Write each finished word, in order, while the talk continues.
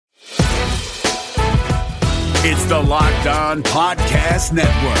It's the Locked On Podcast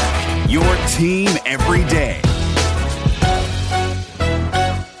Network, your team every day.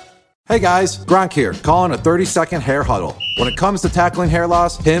 Hey guys, Gronk here, calling a 30-second hair huddle. When it comes to tackling hair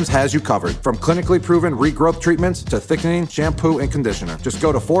loss, Hims has you covered. From clinically proven regrowth treatments to thickening, shampoo, and conditioner. Just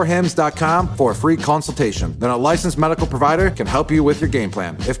go to 4hims.com for a free consultation. Then a licensed medical provider can help you with your game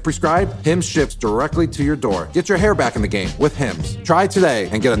plan. If prescribed, Hims ships directly to your door. Get your hair back in the game with Hims. Try today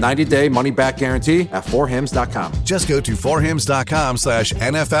and get a 90-day money-back guarantee at 4hims.com. Just go to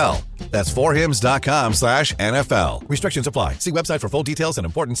 4hims.com/NFL. That's 4hims.com/NFL. Restrictions apply. See website for full details and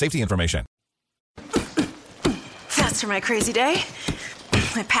important safety information. After my crazy day,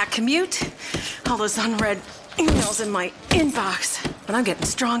 my packed commute, all those unread emails in my inbox. But I'm getting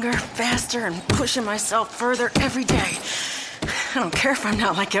stronger, faster, and pushing myself further every day. I don't care if I'm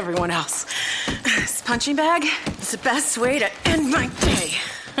not like everyone else. This punching bag is the best way to end my day.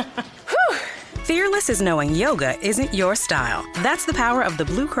 Whew. Fearless is knowing yoga isn't your style. That's the power of the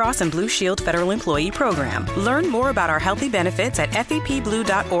Blue Cross and Blue Shield Federal Employee Program. Learn more about our healthy benefits at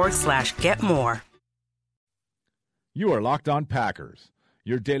fepblue.org/getmore. You are Locked On Packers,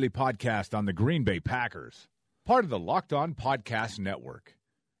 your daily podcast on the Green Bay Packers. Part of the Locked On Podcast Network,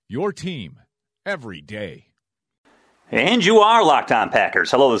 your team every day. And you are Locked On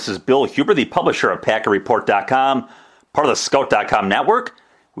Packers. Hello, this is Bill Huber, the publisher of PackerReport.com, part of the Scout.com network,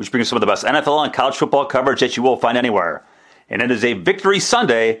 which brings some of the best NFL and college football coverage that you will find anywhere. And it is a victory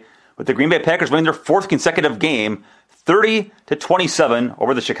Sunday with the Green Bay Packers winning their fourth consecutive game, 30-27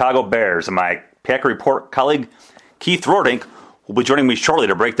 over the Chicago Bears. And my Packer Report colleague, Keith Roerdink, will be joining me shortly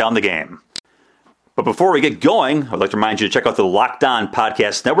to break down the game. But before we get going, I'd like to remind you to check out the Locked On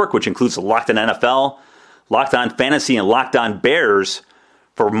Podcast Network, which includes Locked On NFL, Locked On Fantasy, and Locked On Bears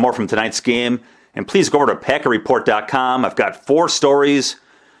for more from tonight's game. And please go over to PackerReport.com. I've got 4 stories,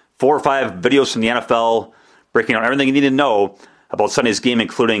 4 or 5 videos from the NFL, breaking down everything you need to know about Sunday's game,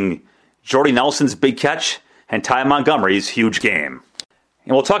 including Jordy Nelson's big catch and Ty Montgomery's huge game.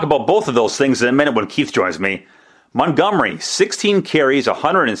 And we'll talk about both of those things in a minute when Keith joins me. Montgomery, 16 carries,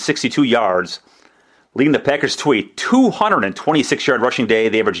 162 yards, leading the Packers to a 226-yard rushing day.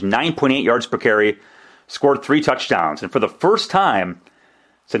 They averaged 9.8 yards per carry, scored 3 touchdowns. And for the first time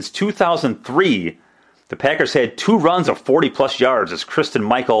since 2003, the Packers had 2 runs of 40-plus yards as Kristen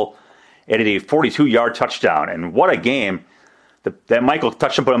Michael added a 42-yard touchdown. And what a game. That Michael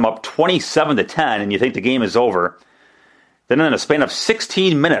touchdown put him up 27-10, and you think the game is over. Then in a span of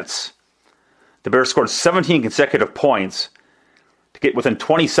 16 minutes, the Bears scored 17 consecutive points to get within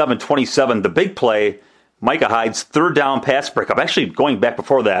 27-27. The big play, Micah Hyde's third down pass breakup. Actually, going back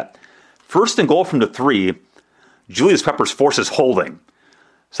before that, first and goal from the 3, Julius Peppers forces holding.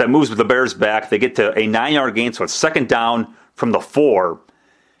 So that moves the Bears back. They get to a 9-yard gain, so it's second down from the 4.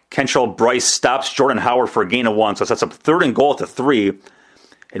 Kentrell Bryce stops Jordan Howard for a gain of 1, so that's a third and goal at the 3.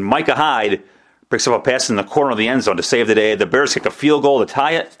 And Micah Hyde picks up a pass in the corner of the end zone to save the day. The Bears kick a field goal to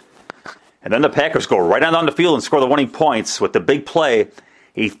tie it. And then the Packers go right on down the field and score the winning points with the big play,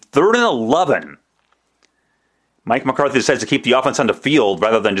 a 3rd and 11. Mike McCarthy decides to keep the offense on the field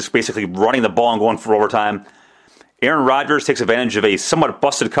rather than just basically running the ball and going for overtime. Aaron Rodgers takes advantage of a somewhat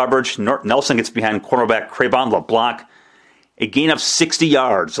busted coverage. Nelson gets behind cornerback Crevon LeBlanc. A gain of 60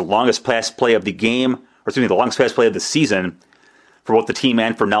 yards, the longest pass play of the game, the longest pass play of the season for both the team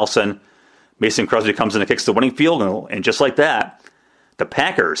and for Nelson. Mason Crosby comes in and kicks the winning field goal, and just like that, the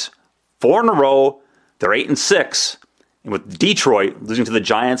Packers, 4 in a row, they're 8-6. And with Detroit losing to the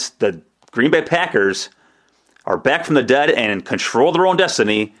Giants, the Green Bay Packers are back from the dead and control their own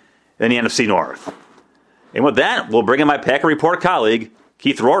destiny in the NFC North. And with that, we'll bring in my Packer Report colleague,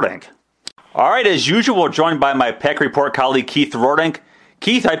 Keith Roerdink. All right, as usual, we're joined by my Packer Report colleague, Keith Roerdink.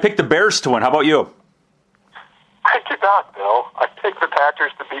 Keith, I picked the Bears to win. How about you? I did not, Bill. I picked the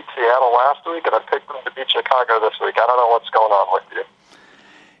Packers to beat Seattle last week, and I picked them to beat Chicago this week. I don't know what's going on with you.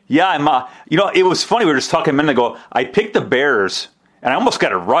 Yeah, it was funny. We were just talking a minute ago. I picked the Bears, and I almost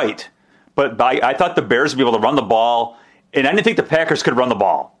got it right. But I thought the Bears would be able to run the ball, and I didn't think the Packers could run the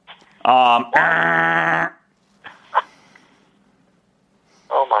ball. Oh,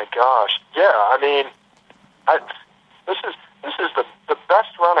 my gosh. Yeah, I mean, this is the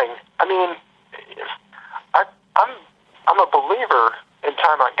best running. I mean, I'm a believer in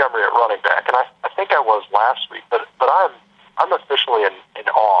Ty Montgomery at running back, and I think I was last week, but I'm officially in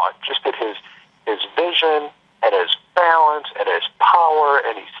awe just at his vision and his balance and his power,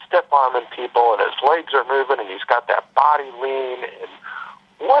 and he's stiff-arming people, and his legs are moving, and he's got that body lean. And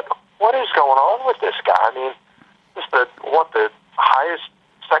what is going on with this guy? I mean, just the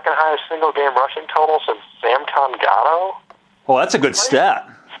second highest single game rushing total since Sam Tongato. Well, that's a good stat.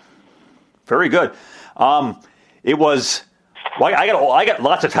 Very good. It was, well, I got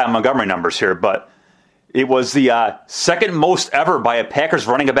lots of Ty Montgomery numbers here, but it was the second most ever by a Packers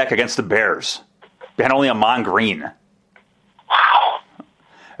running back against the Bears, behind only Amon Green. Wow.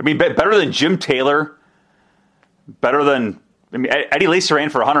 I mean, better than Jim Taylor, better than, I mean, Eddie Lacy ran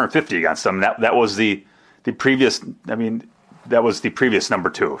for 150 against them. That was the previous, I mean, that was the previous number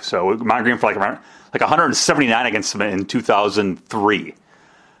 2. So Amon Green for like 179 against them in 2003.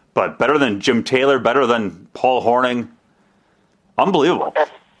 But better than Jim Taylor, better than Paul Hornung. Unbelievable. And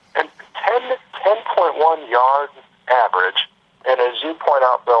 10.1 yard average, and as you point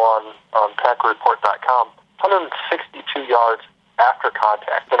out, Bill, on PackerReport.com, 162 yards after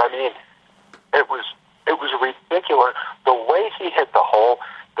contact. And I mean, it was ridiculous. The way he hit the hole,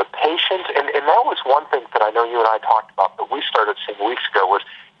 the patience, and that was one thing that I know you and I talked about that we started seeing weeks ago, was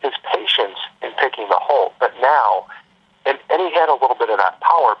his patience in picking the hole. But now, and he had a little bit of that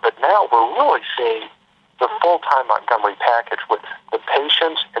power, but now we're really seeing the full-time Montgomery package with the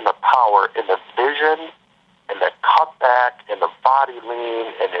patience and the power and the vision and the cutback and the body lean,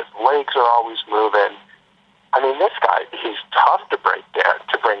 and his legs are always moving. I mean, this guy, he's tough to bring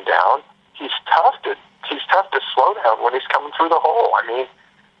down. He's tough to slow down when he's coming through the hole. I mean,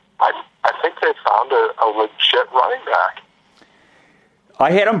 I think they found a legit running back.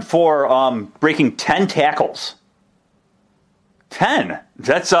 I had him for breaking 10 tackles. 10.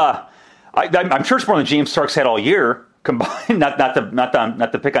 That's I'm sure it's more than James Starks had all year combined. Not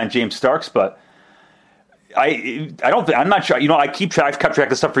the pick on James Starks, but I'm not sure. You know, I've kept track of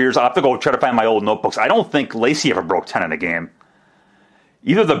this stuff for years. I'll have to go try to find my old notebooks. I don't think Lacy ever broke 10 in a game.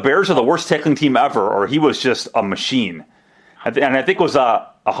 Either the Bears are the worst tackling team ever, or he was just a machine. And I think it was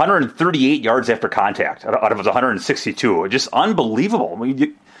 138 yards after contact out of his 162. Just unbelievable. I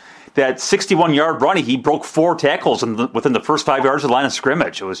mean, that 61-yard run, he broke 4 tackles within the first 5 yards of the line of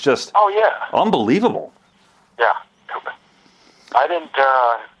scrimmage. It was just unbelievable. Yeah. I didn't.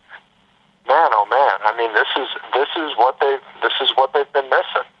 Man, oh man! I mean, this is what they've been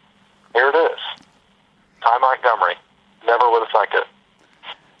missing. Here it is. Ty Montgomery. Never would have thought it.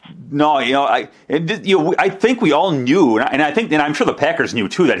 No, I think we all knew, and I'm sure the Packers knew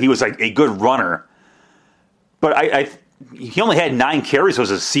too, that he was like a good runner. But he only had 9 carries, was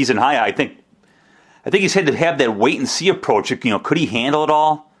his season high. I think he's had to have that wait and see approach. You know, could he handle it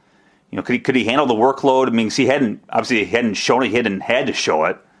all? You know, could he handle the workload? I mean, he hadn't shown it. He hadn't had to show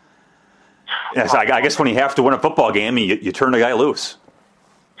it. So I guess when you have to win a football game, you turn the guy loose.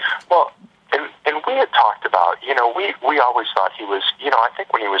 Well, and we had talked about, we always thought he was, I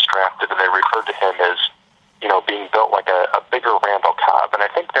think when he was drafted, they referred to him as, being built like a bigger Randall Cobb, and I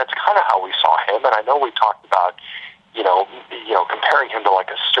think that's kind of how we saw him. And I know we talked about, comparing him to like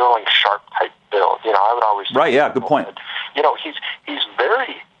a Sterling Sharp type build. I would always right, yeah, good point. He's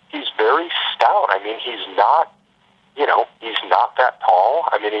very stout. I mean, he's not. He's not that tall.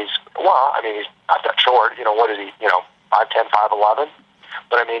 I mean, he's not that short. What is he? 5'10", 5'11".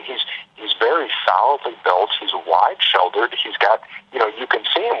 But I mean, he's very solidly built. He's wide-shouldered. He's got, you can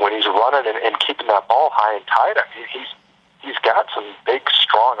see him when he's running and keeping that ball high and tight. I mean, he's got some big,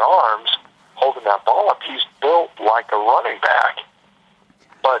 strong arms holding that ball up. He's built like a running back.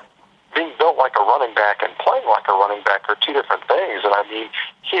 But being built like a running back and playing like a running back are two different things. And I mean,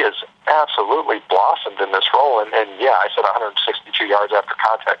 he has absolutely blossomed in this role. And yeah, I said 162 yards after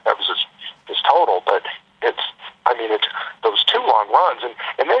contact. That was his total. But it's those 2 long runs,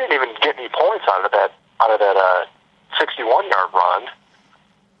 and they didn't even get any points out of that 61-yard run.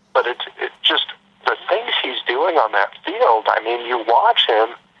 But it's just the things he's doing on that field. I mean, you watch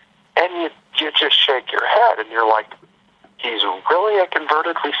him, and you just shake your head, and you're like, he's really a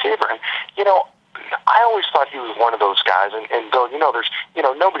converted receiver. And I always thought he was one of those guys. And Bill, there's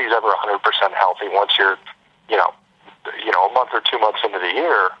nobody's ever 100% healthy once you're a month or 2 months into the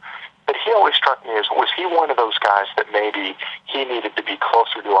year. But he always struck me as, was he one of those guys that maybe he needed to be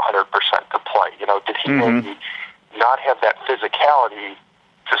closer to 100% to play? Did he maybe not have that physicality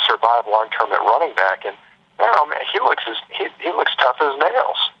to survive long term at running back? And I don't know, man, he looks tough as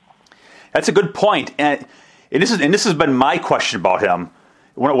nails. That's a good point, and this has been my question about him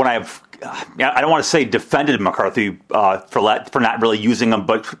when I don't want to say defended McCarthy for not really using him,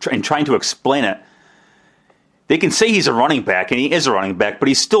 but in trying to explain it. They can say he's a running back, and he is a running back, but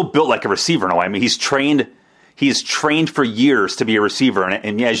he's still built like a receiver in a way. I mean, he's trained for years to be a receiver,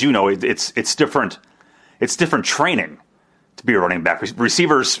 and as you know, it's different. It's different training to be a running back.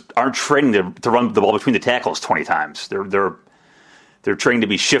 Receivers aren't training to run the ball between the tackles 20 times. They're trained to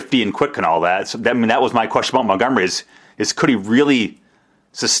be shifty and quick and all that. So that was my question about Montgomery: is could he really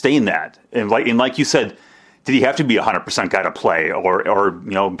sustain that? And like you said, did he have to be 100% guy to play, or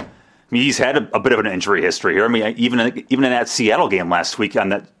mean, he's had a bit of an injury history here. I mean, even in that Seattle game last week, on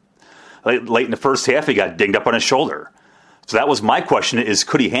that late in the first half, he got dinged up on his shoulder. So that was my question: is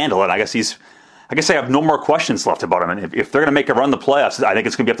could he handle it? I guess I have no more questions left about him. And if they're going to make a run the playoffs, I think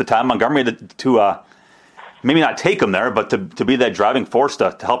it's going to be up to Tom Montgomery to maybe not take him there, but to be that driving force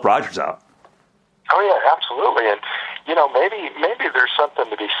to help Rodgers out. Oh yeah, absolutely. And maybe there's something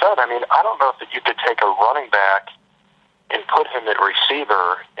to be said. I mean, I don't know if you could take a running back and put him at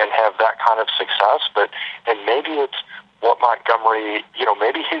receiver and have that kind of success, and maybe it's what Montgomery,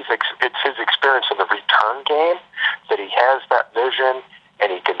 maybe it's his experience in the return game that he has that vision and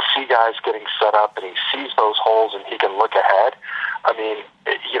he can see guys getting set up and he sees those holes and he can look ahead. I mean,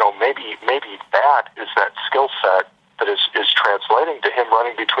 maybe that is that skill set that is translating to him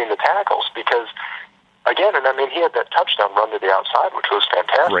running between the tackles because, again, and I mean, he had that touchdown run to the outside, which was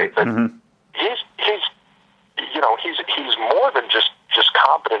fantastic. Right. But mm-hmm. he's more than just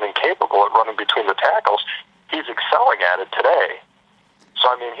competent and capable at running between the tackles. He's excelling at it today.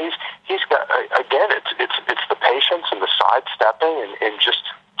 So I mean, he's got again. It's the patience and the sidestepping and just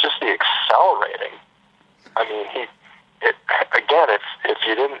the accelerating. I mean, if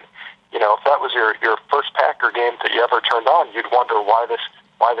you didn't, if that was your first Packer game that you ever turned on, you'd wonder why the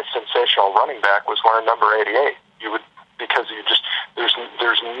sensational running back was wearing number 88. You would, because there's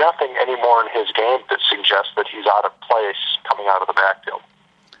nothing anymore in his game that suggests that he's out of place coming out of the backfield.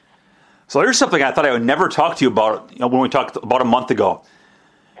 So here's something I thought I would never talk to you about when we talked about a month ago.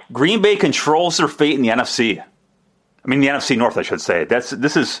 Green Bay controls their fate in the NFC. I mean, the NFC North, I should say. This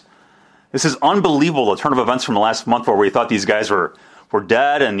is unbelievable, the turn of events from the last month where we thought these guys were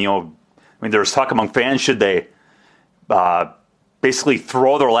dead. And, there was talk among fans, should they basically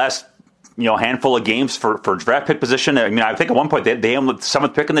throw their last, handful of games for draft pick position? I mean, I think at one point they had them with the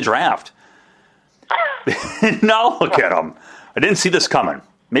 7th pick in the draft. Now look at them. I didn't see this coming.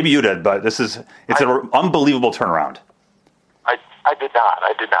 Maybe you did, but it's an unbelievable turnaround. I did not.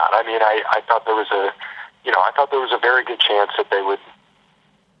 I mean, I thought there was a very good chance that they would,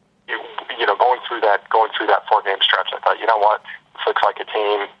 going through that 4-game stretch. I thought, what, this looks like a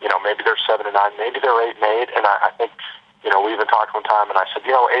team. Maybe they're 7-9, maybe they're 8-8, and I think, we even talked one time, and I said,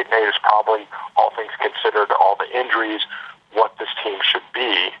 8-8 is probably, all things considered, all the injuries, what this team should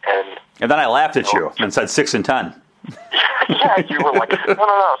be. And then I laughed at you and said 6-10. Yeah, you were like,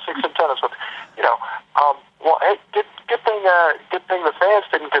 no, 6-10 is what, well, hey, good thing the fans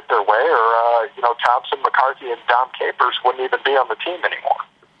didn't get their way, or Thompson, McCarthy, and Dom Capers wouldn't even be on the team anymore.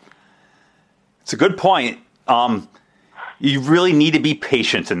 It's a good point. You really need to be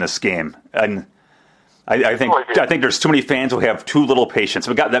patient in this game, and I think there's too many fans who have too little patience.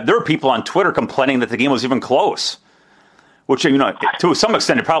 There are people on Twitter complaining that the game was even close, which to some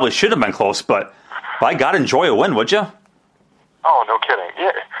extent it probably should have been close. But by God, enjoy a win, would you? Oh, no kidding.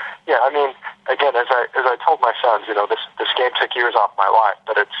 Yeah. I mean, again, as I told my sons, this game took years off my life,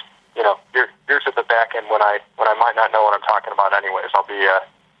 but it's years at the back end when I might not know what I'm talking about. Anyways, I'll be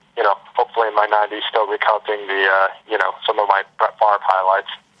hopefully in my 90s still recounting the some of my Brett Favre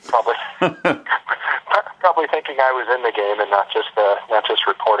highlights. Probably thinking I was in the game and not just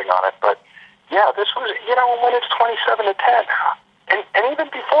reporting on it. But yeah, this was when it's 27-10. And even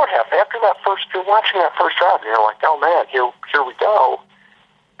before half, after that you're watching that first drive, and you're like, oh man, here we go.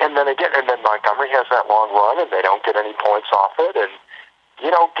 And then Montgomery has that long run, and they don't get any points off it. And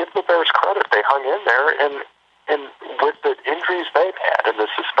give the Bears credit, they hung in there, and with the injuries they've had and the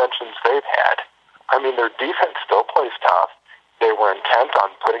suspensions they've had, I mean, their defense still plays tough. They were intent on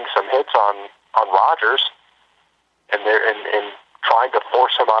putting some hits on Rodgers, and trying to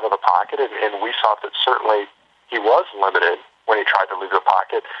force him out of the pocket. And we saw that certainly he was limited when he tried to leave the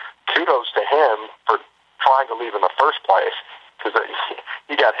pocket. Kudos to him for trying to leave in the first place, because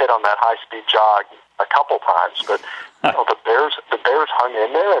he got hit on that high-speed jog a couple times. But the Bears hung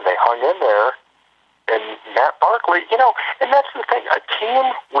in there, and they hung in there. And Matt Barkley, and that's the thing. A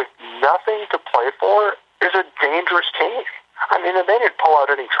team with nothing to play for is a dangerous team. I mean, they didn't pull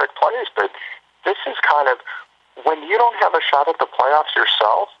out any trick plays, but this is kind of, when you don't have a shot at the playoffs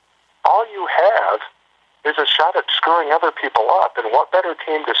yourself, all you have is a shot at screwing other people up. And what better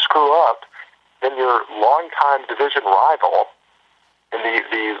team to screw up than your longtime division rival in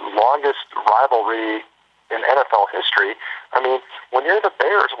the longest rivalry in NFL history? I mean, when you're the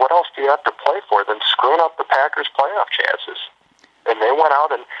Bears, what else do you have to play for than screwing up the Packers' playoff chances? And they went out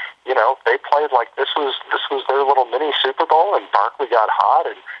and, they played like this was their little mini Super Bowl, and Barkley got hot.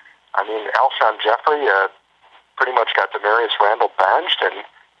 And, I mean, Alshon Jeffrey pretty much got Demarius Randall benched, and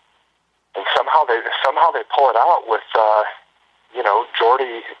somehow they pull it out with,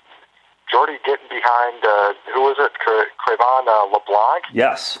 Jordy getting behind, who was it, Cre'Von LeBlanc?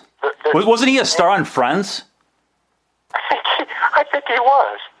 Yes. Wasn't he a star on Friends? I think he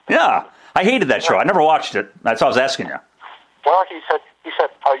was. Yeah. I hated that show. I never watched it. That's why I was asking you. Well, he said,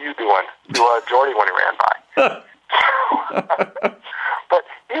 "How you doing?" to Jordy when he ran by. But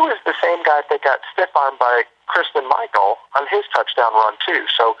he was the same guy that got stiff-armed by Kristen Michael on his touchdown run too.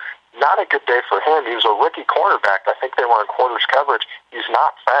 So not a good day for him. He was a rookie cornerback. I think they were in quarters coverage. He's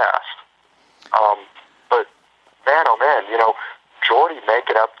not fast. But man, oh man, Jordy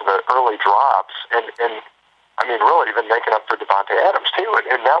making up for the early drops, and I mean, really even making up for Devontae Adams too.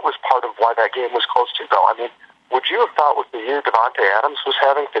 And that was part of why that game was close too, though. I mean, would you have thought with the year Devontae Adams was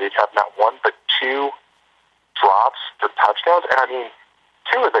having that he'd have not one but two drops for touchdowns? And I mean,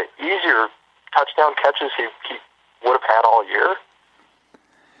 two of the easier touchdown catches he would have had all year.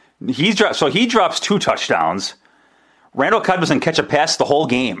 He drops two touchdowns. Randall Cobb doesn't catch a pass the whole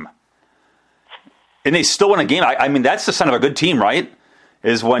game. And they still win a game. I mean, that's the sign of a good team, right?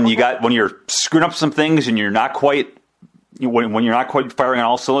 Is when you're screwing up some things and you're not quite when you're not quite firing on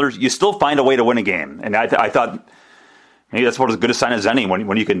all cylinders, you still find a way to win a game. And I thought maybe that's what as good a sign as any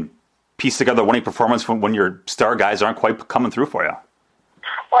when you can piece together a winning performance when your star guys aren't quite coming through for you.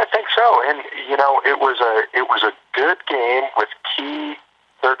 Well, I think so. And it was a good game with key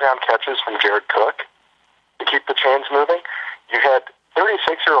third down catches from Jared Cook to keep the chains moving. You had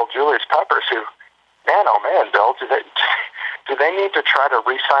 36-year-old Julius Peppers who, man, oh man, Bill, do they need to try to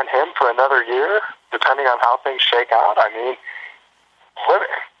re-sign him for another year, depending on how things shake out? I mean,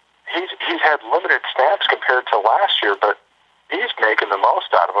 he's had limited snaps compared to last year, but he's making the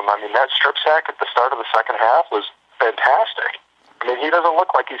most out of them. I mean, that strip sack at the start of the second half was fantastic. I mean, he doesn't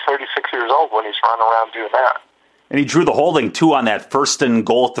look like he's 36 years old when he's running around doing that. And he drew the holding, too, on that first and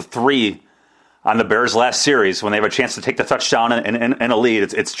goal at the 3 on the Bears' last series when they have a chance to take the touchdown and a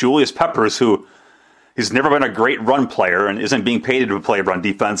lead. It's Julius Peppers, who he's never been a great run player and isn't being paid to play run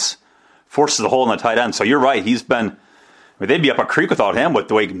defense, forces the hole in the tight end. So you're right. They'd be up a creek without him with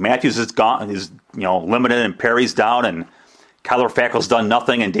the way Matthews is gone. He's limited and Perry's down and Kyler Fackrell's done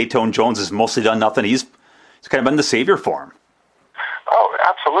nothing and Dayton Jones has mostly done nothing. He's kind of been the savior for him. Oh,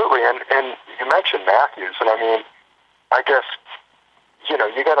 absolutely. And you mentioned Matthews, and I mean, I guess you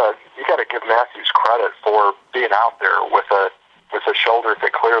gotta give Matthews credit for being out there with a shoulder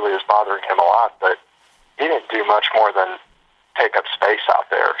that clearly is bothering him a lot, but he didn't do much more than take up space out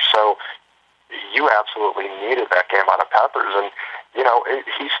there. So you absolutely needed that game out of Peppers, and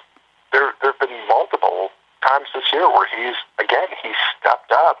there've been multiple times this year where he's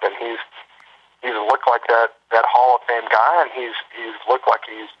stepped up and he's looked like that Hall of Fame guy, and he's looked like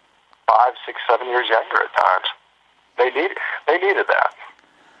he's 5, 6, 7 years younger at times. They needed that.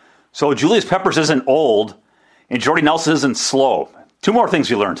 So Julius Peppers isn't old, and Jordy Nelson isn't slow. Two more things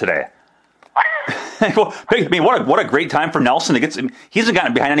you learned today. Well, I mean, what a great time for Nelson to get. He hasn't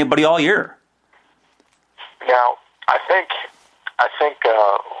gotten behind anybody all year. Now, I think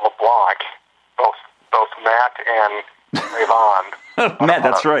LeBlanc, both Matt and Rayvon. Matt,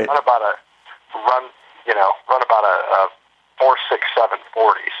 that's right. Run about a 4.67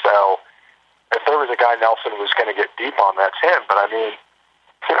 40. So if there was a guy Nelson was going to get deep on, that's him. But I mean,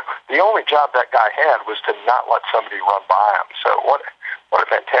 the only job that guy had was to not let somebody run by him. So what a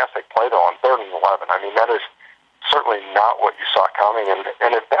fantastic play though on 3rd and 11. I mean, that is certainly not what you saw coming. And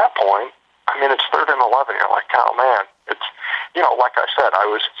at that point, I mean, it's 3rd and 11. You're like, oh man, it's like I said, I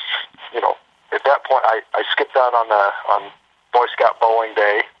was, at that point I skipped out on Boy Scout bowling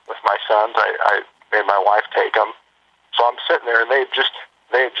day with my sons. I made my wife take them. So I'm sitting there, and they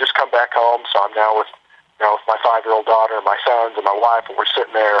had just come back home. So I'm now with my 5-year-old daughter and my sons and my wife, and we're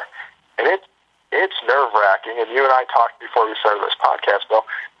sitting there, and it's nerve-wracking. And you and I talked before we started this podcast, Bill.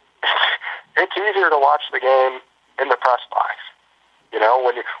 It's easier to watch the game in the press box.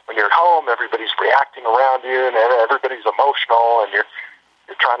 When you're at home, everybody's reacting around you, and everybody's emotional, and you're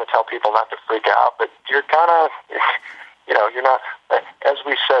trying to tell people not to freak out, but you're kind of, you're not. As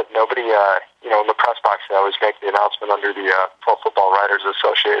we said, nobody, in the press box, they always make the announcement under the Pro Football Writers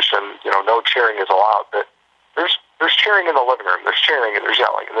Association. No cheering is allowed, but there's cheering in the living room. There's cheering and there's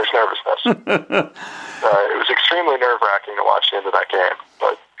yelling and there's nervousness. It was extremely nerve-wracking to watch the end of that game,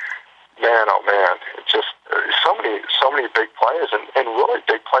 but man, oh man, it's just so many big plays and really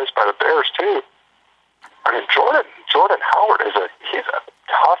big plays by the Bears too. I mean, Jordan Howard he's a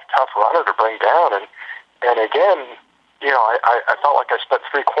tough runner to bring down, and again, I felt like I spent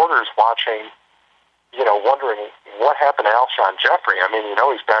 3 quarters watching, wondering what happened to Alshon Jeffrey. I mean,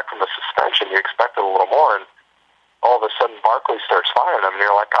 he's back from the suspension. You expected a little more, and all of a sudden Barkley starts firing him, and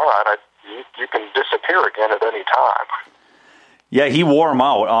you're like, all right, you can disappear again at any time. Yeah, he wore him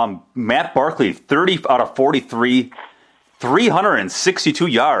out. Matt Barkley, 30 out of 43, 362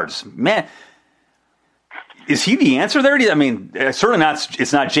 yards. Man, is he the answer there? I mean, certainly not.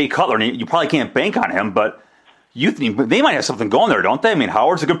 It's not Jay Cutler. And you probably can't bank on him, but they might have something going there, don't they? I mean,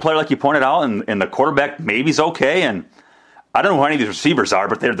 Howard's a good player, like you pointed out, and the quarterback maybe's okay. And I don't know who any of these receivers are,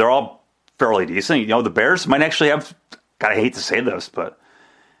 but they're all fairly decent. The Bears might actually have. God, I hate to say this, but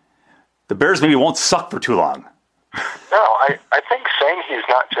the Bears maybe won't suck for too long. No, I think saying he's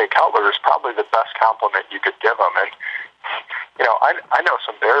not Jay Cutler is probably the best compliment you could give him. And I know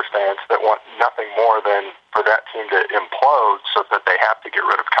some Bears fans that want nothing more than for that team to implode so that they have to get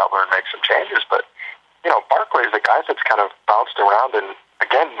rid of Cutler and make some changes. But, Barkley is a guy that's kind of bounced around and,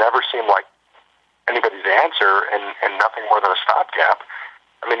 again, never seemed like anybody's answer and nothing more than a stopgap.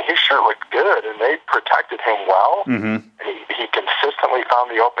 I mean, he sure looked good, and they protected him well. Mm-hmm. And he consistently found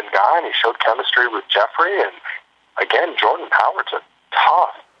the open guy, and he showed chemistry with Jeffrey. And, again, Jordan Howard's a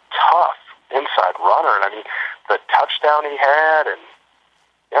tough inside runner. And, I mean, the touchdown he had, and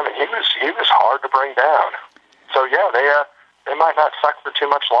he was hard to bring down. So yeah, they might not suck for too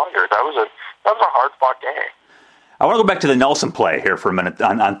much longer. That was a hard fought game. I want to go back to the Nelson play here for a minute.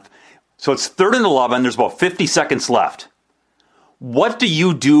 So it's 3rd and 11. There's about 50 seconds left. What do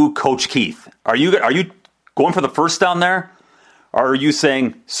you do, Coach Keith? Are you going for the first down there, or are you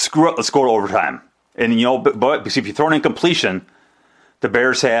saying screw it, let's go to overtime? And but if you throw an incompletion, the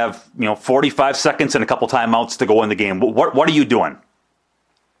Bears have 45 seconds and a couple timeouts to go in the game. What are you doing?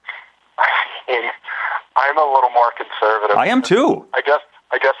 I'm a little more conservative. I am too. I guess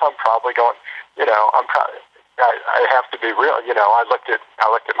I'm probably going. I have to be real. I looked at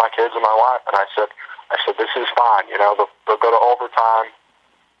my kids and my wife, and I said this is fine. They'll go to overtime.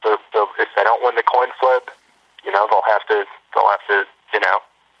 If they don't win the coin flip, they'll have to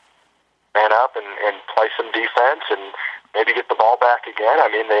man up and play some defense and maybe get the ball back again. I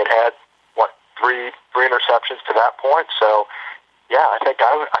mean, they had three interceptions to that point. So, yeah, I think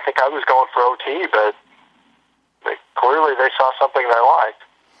I was going for OT, but clearly they saw something they liked.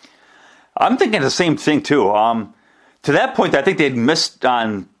 I'm thinking the same thing too. To that point, I think they'd missed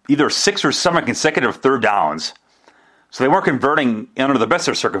on either 6 or 7 consecutive third downs, so they weren't converting under the best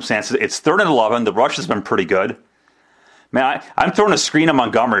of circumstances. It's 3rd and 11. The rush has been pretty good. Man, I'm throwing a screen at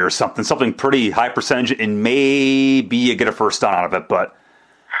Montgomery or something pretty high percentage, and maybe you get a first down out of it. But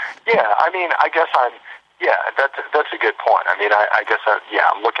yeah, I mean, that's a good point. I mean,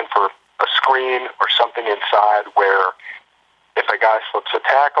 I'm looking for a screen or something inside where if a guy slips a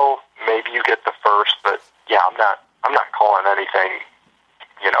tackle, maybe you get the first. But yeah, I'm not calling anything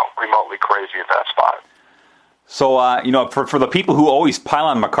remotely crazy at that spot. So for the people who always pile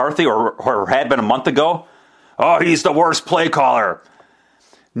on McCarthy or had been a month ago. Oh, he's the worst play caller.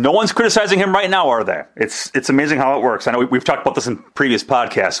 No one's criticizing him right now, are they? It's amazing how it works. I know we've talked about this in previous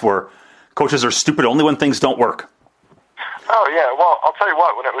podcasts where coaches are stupid only when things don't work. Oh, yeah. Well, I'll tell you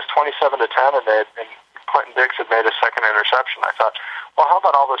what. When it was 27-10 and Clinton Dix had made a second interception, I thought, well, how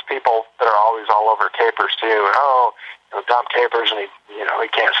about all those people that are always all over Capers, too? And, Dom Capers, and he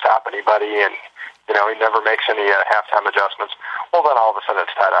can't stop anybody, and, he never makes any halftime adjustments. Well, then all of a sudden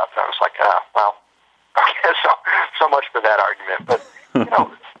it's tied up, and I was like, well. Okay, so much for that argument. But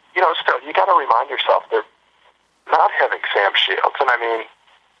still, you got to remind yourself that not having Sam Shields, and I mean,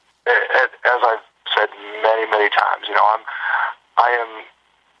 as I've said many, many times, I am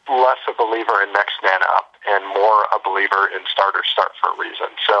less a believer in next man up and more a believer in starter start for a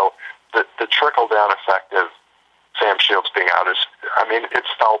reason. So the trickle down effect of Sam Shields being out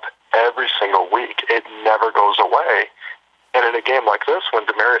it's felt every single week. It never goes away. And in a game like this, when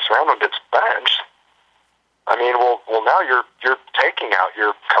Demarius Randall gets benched. I mean, well, now you're taking out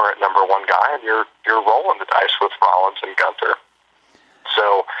your current number one guy, and you're rolling the dice with Rollins and Gunther.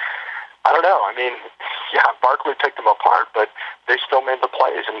 So, I don't know. I mean, yeah, Barkley picked them apart, but they still made the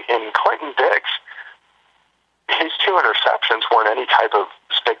plays. And in Clinton Dix, his 2 interceptions weren't any type of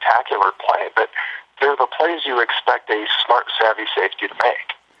spectacular play, but they're the plays you expect a smart, savvy safety to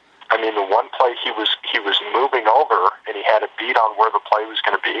make. I mean, the one play he was moving over, and he had a beat on where the play was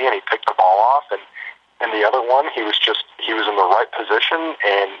going to be, and he picked the ball off, and the other one, he was in the right position,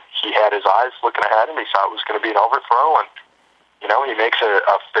 and he had his eyes looking ahead, and he saw it was going to be an overthrow, and, he makes a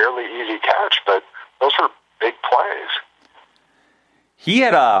fairly easy catch, but those are big plays. He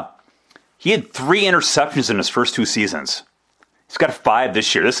had 3 interceptions in his first 2 seasons. He's got 5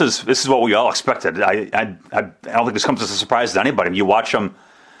 this year. This is what we all expected. I don't think this comes as a surprise to anybody. You watch him.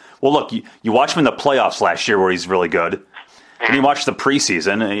 Well, look, you watch him in the playoffs last year where he's really good, and you watch the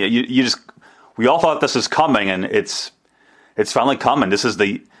preseason, and we all thought this was coming, and it's finally coming. This is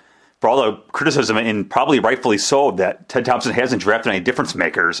for all the criticism, and probably rightfully so, that Ted Thompson hasn't drafted any difference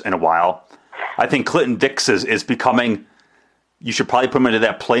makers in a while. I think Clinton Dix is becoming you should probably put him into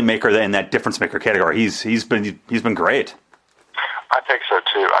that playmaker and that difference maker category. He's been great. I think so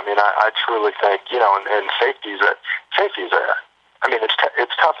too. I mean, I truly think, you know, and safety's a. I mean,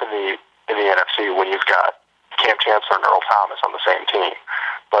 it's tough in the NFC when you've got Cam Chancellor and Earl Thomas on the same team,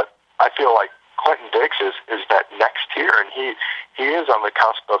 but I feel like Clinton Dix is that next tier, and he is on the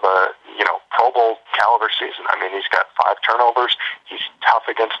cusp of a, you know, Pro Bowl caliber season. I mean, he's got 5 turnovers. He's tough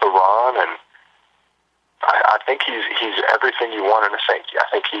against the run, and I think he's everything you want in a safety. I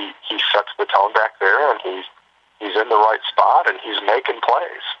think he sets the tone back there, and he's in the right spot, and he's making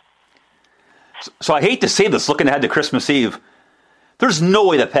plays. So I hate to say this, looking ahead to Christmas Eve, there's no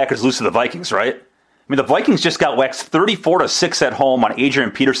way that Packers lose to the Vikings, right? I mean, the Vikings just got waxed 34-6 at home on Adrian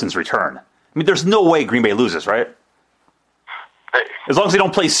Peterson's return. I mean, there's no way Green Bay loses, right? As long as they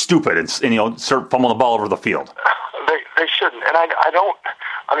don't play stupid and you know, start fumbling the ball over the field. They shouldn't. And I don't.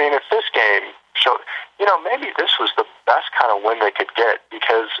 I mean, if this game showed, you know, maybe this was the best kind of win they could get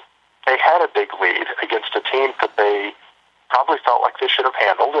because they had a big lead against a team that they probably felt like they should have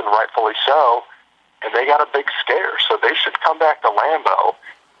handled, and rightfully so. And they got a big scare, so they should come back to Lambeau,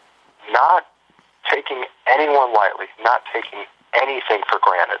 not taking anyone lightly, not taking anything for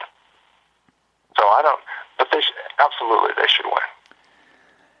granted. So I don't, but they should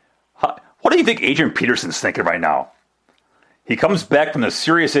win. What do you think Adrian Peterson's thinking right now? He comes back from a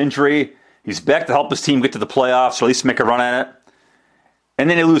serious injury. He's back to help his team get to the playoffs, or at least make a run at it. And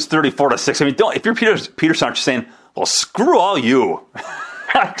then they lose 34-6. I mean, if you're Peterson, aren't you saying, well, screw all you?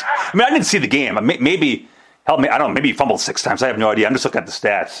 I mean, I didn't see the game. Maybe, I don't know, maybe he fumbled 6 times. I have no idea. I'm just looking at the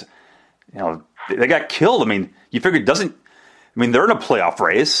stats. You know, they got killed. I mean, you figure they're in a playoff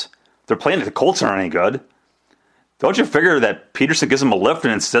race. They're playing the Colts aren't any good. Don't you figure that Peterson gives them a lift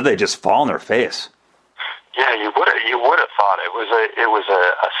and instead they just fall on their face? Yeah, you would have thought it was a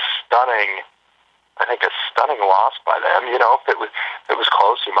stunning loss by them. You know, if it was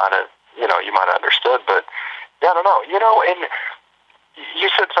close, you might have understood. But yeah, I don't know. You know, and you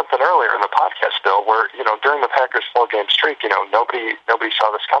said something earlier in the podcast, Bill, where, you know, during the Packers' 4-game streak, you know, nobody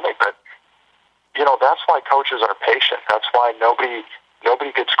saw this coming. But, you know, that's why coaches are patient. That's why nobody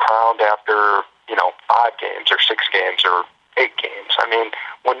gets crowned after, you know, 5 games or 6 games or 8 games. I mean,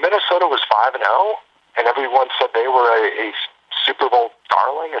 when Minnesota was 5-0 and everyone said they were a Super Bowl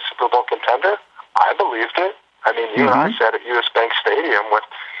darling, a Super Bowl contender, I believed it. I mean, you and I sat at US Bank Stadium with,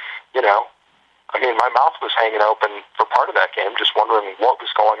 you know, I mean, my mouth was hanging open for part of that game, just wondering what was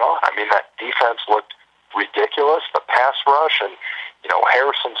going on. I mean, that defense looked ridiculous, the pass rush, and, you know,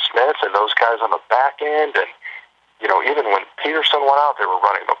 Harrison Smith and those guys on the back end, and, you know, even when Peterson went out, they were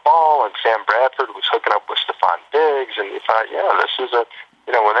running the ball, and Sam Bradford was hooking up with Stephon Diggs, and you thought, yeah, this is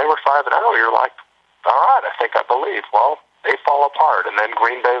you know, when they were 5-0, you're like, all right, I think I believe. Well, they fall apart, and then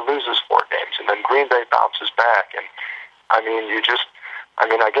Green Bay loses 4 games, and then Green Bay bounces back, and, I mean,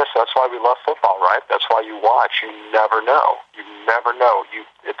 I guess that's why we love football, right? That's why you watch. You never know.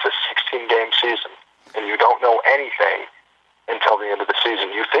 It's a 16-game season, and you don't know anything until the end of the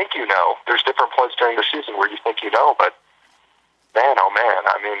season. You think you know. There's different points during the season where you think you know, but man, oh man.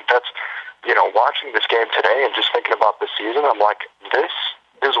 I mean, that's, you know, watching this game today and just thinking about the season, I'm like, this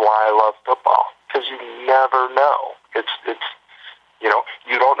is why I love football, because you never know. It's you know,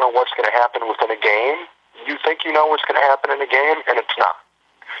 you don't know what's going to happen within a game. You think you know what's going to happen in a game, and it's not.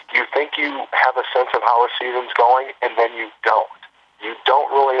 You think you have a sense of how a season's going, and then you don't. You don't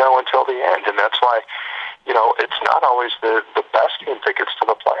really know until the end, and that's why, you know, it's not always the best team that gets to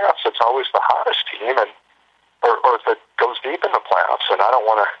the playoffs. It's always the hottest team, and or that goes deep in the playoffs. And I don't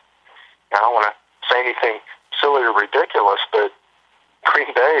want to say anything silly or ridiculous, but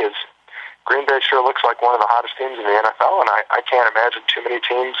Green Bay sure looks like one of the hottest teams in the NFL, and I can't imagine too many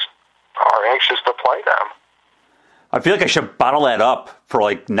teams are anxious to play them. I feel like I should bottle that up for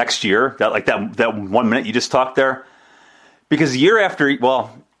like next year, that 1 minute you just talked there. Because year after,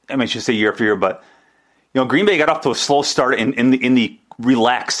 well, I mean, I should say year after year, but, you know, Green Bay got off to a slow start in the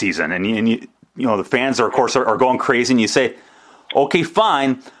relaxed season. And you know, the fans are, of course, are going crazy. And you say, okay,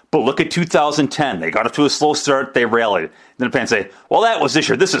 fine, but look at 2010. They got off to a slow start. They rallied. Then the fans say, well, that was this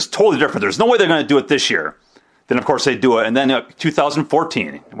year. This is totally different. There's no way they're going to do it this year. Then, of course, they do it. And then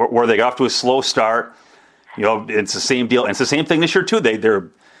 2014, where they got off to a slow start. You know, it's the same deal. And it's the same thing this year, too. They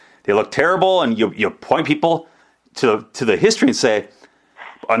look terrible, and you point people to the history and say,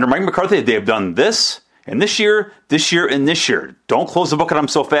 under Mike McCarthy, they have done this, and this year, and this year. Don't close the book on them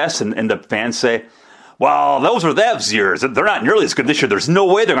so fast. And the fans say, well, those were those years. They're not nearly as good this year. There's no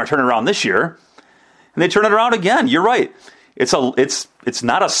way they're going to turn it around this year. And they turn it around again. You're right. It's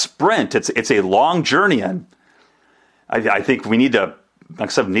not a sprint. It's a long journey. And I think we need to, like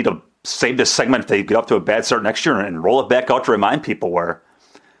I said, save this segment if they get up to a bad start next year and roll it back out to remind people where,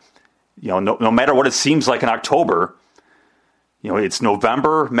 no matter what it seems like in October, it's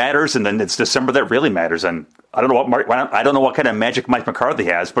November matters, and then it's December that really matters. And I don't know what kind of magic Mike McCarthy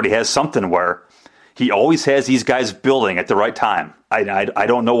has, but he has something where he always has these guys building at the right time. I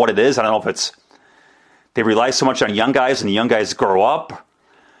don't know what it is. I don't know if it's they rely so much on young guys and the young guys grow up,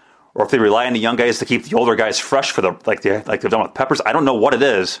 or if they rely on the young guys to keep the older guys fresh for like they've done with Peppers. I don't know what it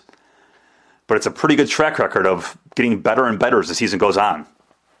is, but it's a pretty good track record of getting better and better as the season goes on.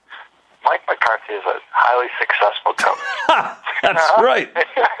 Mike McCarthy is a highly successful coach. That's right.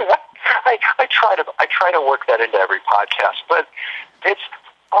 I try to work that into every podcast, but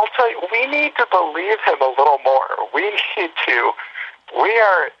I'll tell you, we need to believe him a little more.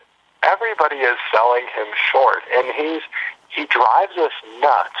 Everybody is selling him short, and he drives us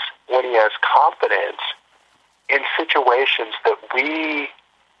nuts when he has confidence in situations that we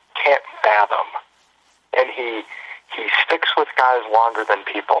can't fathom. And he sticks with guys longer than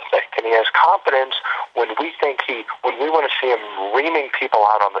people think. And he has confidence when we want to see him reaming people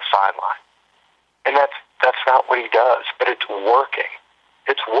out on the sideline. And that's not what he does, but it's working.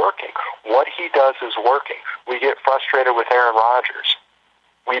 It's working. What he does is working. We get frustrated with Aaron Rodgers.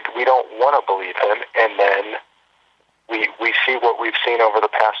 We don't want to believe him, and then we see what we've seen over the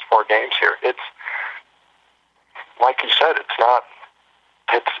past 4 games here. It's like you said, it's not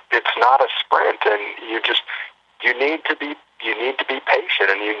a sprint, and you need to be patient,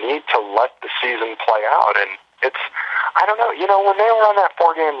 and you need to let the season play out. And I don't know, when they were on that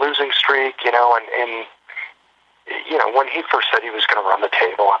 4-game losing streak, and when he first said he was going to run the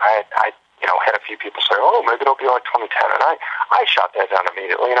table, and I had a few people say, oh, maybe it'll be like 2010. And I shot that down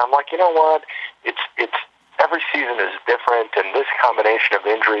immediately. And I'm like, you know what? It's every season is different. And this combination of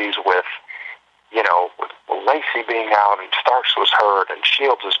injuries with Lacey being out and Starks was hurt and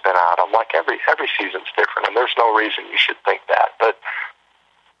Shields has been out. I'm like, every season's different. And there's no reason you should think that. But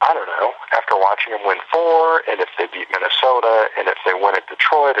I don't know. After watching them win 4, and if they beat Minnesota, and if they win at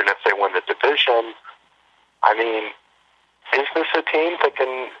Detroit, and if they win the division, I mean, is this a team that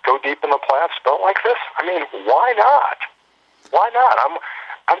can go deep in the playoffs built like this? I mean, why not? Why not?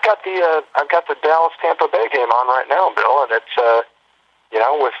 I've got the Dallas Tampa Bay game on right now, Bill, and it's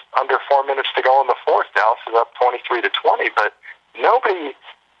with under 4 minutes to go in the fourth, Dallas is up 23-20. But nobody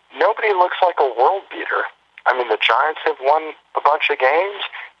looks like a world beater. I mean, the Giants have won a bunch of games.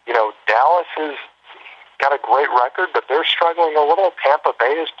 Dallas has got a great record, but they're struggling a little. Tampa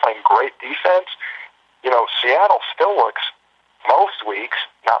Bay is playing great defense. Seattle still looks, most weeks,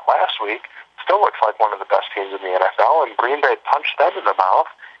 not last week, still looks like one of the best teams in the NFL, and Green Bay punched them in the mouth.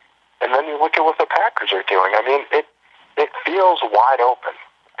 And then you look at what the Packers are doing. I mean, it feels wide open.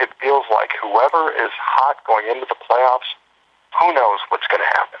 It feels like whoever is hot going into the playoffs, who knows what's going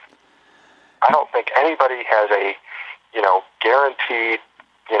to happen. I don't think anybody has a, guaranteed,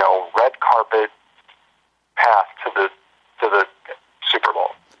 red carpet path to the Super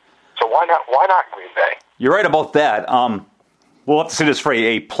Bowl. So why not Green Bay? You're right about that. We'll have to see this for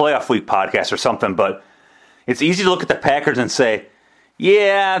a playoff week podcast or something, but it's easy to look at the Packers and say,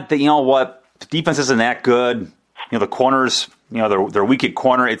 yeah, you know what, the defense isn't that good. The corners, they're weak at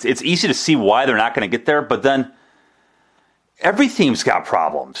corner. It's easy to see why they're not going to get there, but then every team's got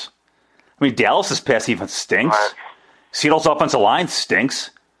problems. I mean, Dallas's pass defense stinks. Right. Seattle's offensive line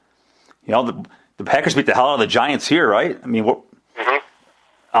stinks. The Packers beat the hell out of the Giants here, right? I mean,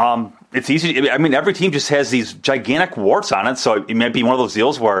 it's easy. I mean, every team just has these gigantic warts on it, so it might be one of those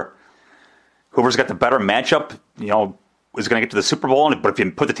deals where whoever's got the better matchup, is going to get to the Super Bowl. But if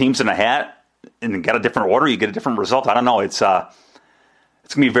you put the teams in a hat and get a different order, you get a different result. I don't know. It's going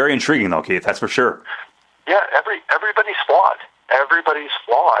to be very intriguing, though, Keith. That's for sure. Yeah, everybody's flawed. Everybody's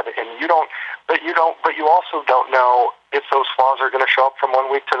flawed, and you also don't know if those flaws are going to show up from one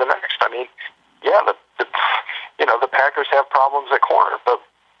week to the next. I mean, yeah, the Packers have problems at corner, but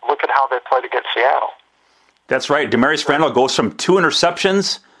look at how they played against Seattle. That's right. Demarius Randall goes from 2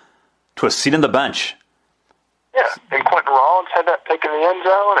 interceptions to a seat on the bench. Yeah, and Quentin Rollins had that pick in the end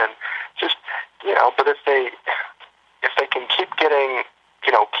zone, and just but if they can keep getting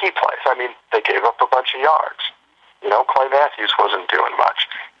key plays, I mean, they gave up a bunch of yards. Clay Matthews wasn't doing much.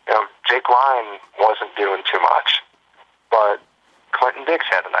 Jake Ryan wasn't doing too much, but Clinton Dix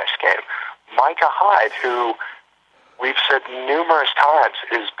had a nice game. Micah Hyde, who we've said numerous times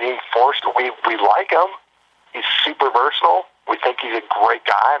is being forced. We like him. He's super versatile. We think he's a great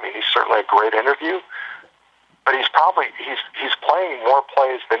guy. I mean, he's certainly a great interview. But he's playing more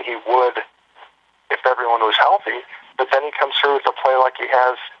plays than he would if everyone was healthy. But then he comes through with a play like he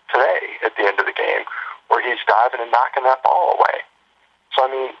has today at the end of the game, where he's diving and knocking that ball away. So,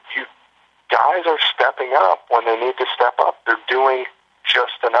 I mean, you guys are stepping up when they need to step up. They're doing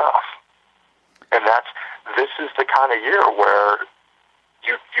just enough. And this is the kind of year where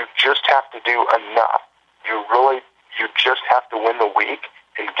you just have to do enough. You just have to win the week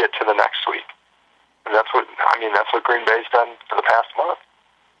and get to the next week. And that's what Green Bay's done for the past month.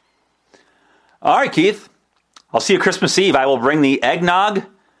 All right, Keith. I'll see you Christmas Eve. I will bring the eggnog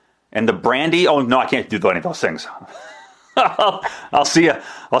and the brandy. Oh, no, I can't do any of those things. I'll see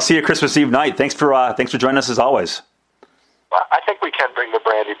you Christmas Eve night. Thanks for joining us as always. I think we can bring the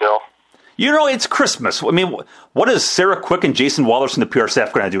brandy, Bill. You know, it's Christmas. I mean, what is Sarah Quick and Jason Wallace from the PR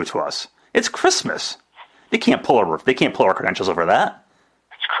staff going to do to us? It's Christmas. They can't pull our credentials over that.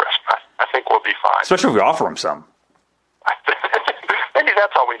 It's Christmas. I think we'll be fine. Especially if we offer them some. Maybe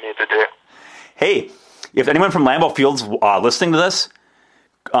that's all we need to do. Hey, if anyone from Lambeau Field's listening to this,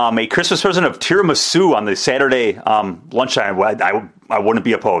 a Christmas present of tiramisu on the Saturday lunchtime, I wouldn't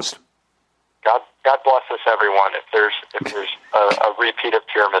be opposed. God bless us, everyone. If there's a repeat of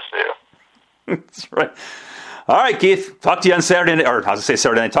tiramisu. That's right. All right, Keith. Talk to you on Saturday, or I was going to say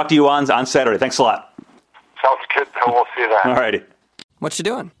Saturday night. Talk to you on Saturday. Thanks a lot. Sounds good. We'll see that. All righty. What you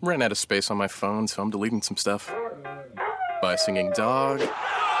doing? Ran out of space on my phone, so I'm deleting some stuff. Bye, singing dog.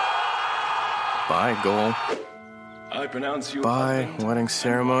 Bye, goal. I pronounce you. Bye, wedding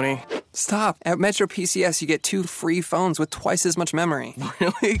ceremony. Stop. At Metro PCS, you get 2 free phones with twice as much memory.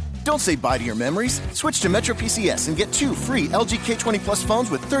 Really? Don't say bye to your memories. Switch to Metro PCS and get 2 free LG K20 Plus phones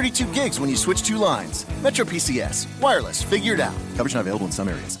with 32 gigs when you switch 2 lines. Metro PCS. Wireless. Figured out. Coverage not available in some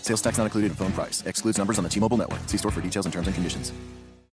areas. Sales tax not included in phone price. Excludes numbers on the T-Mobile network. See store for details and terms and conditions.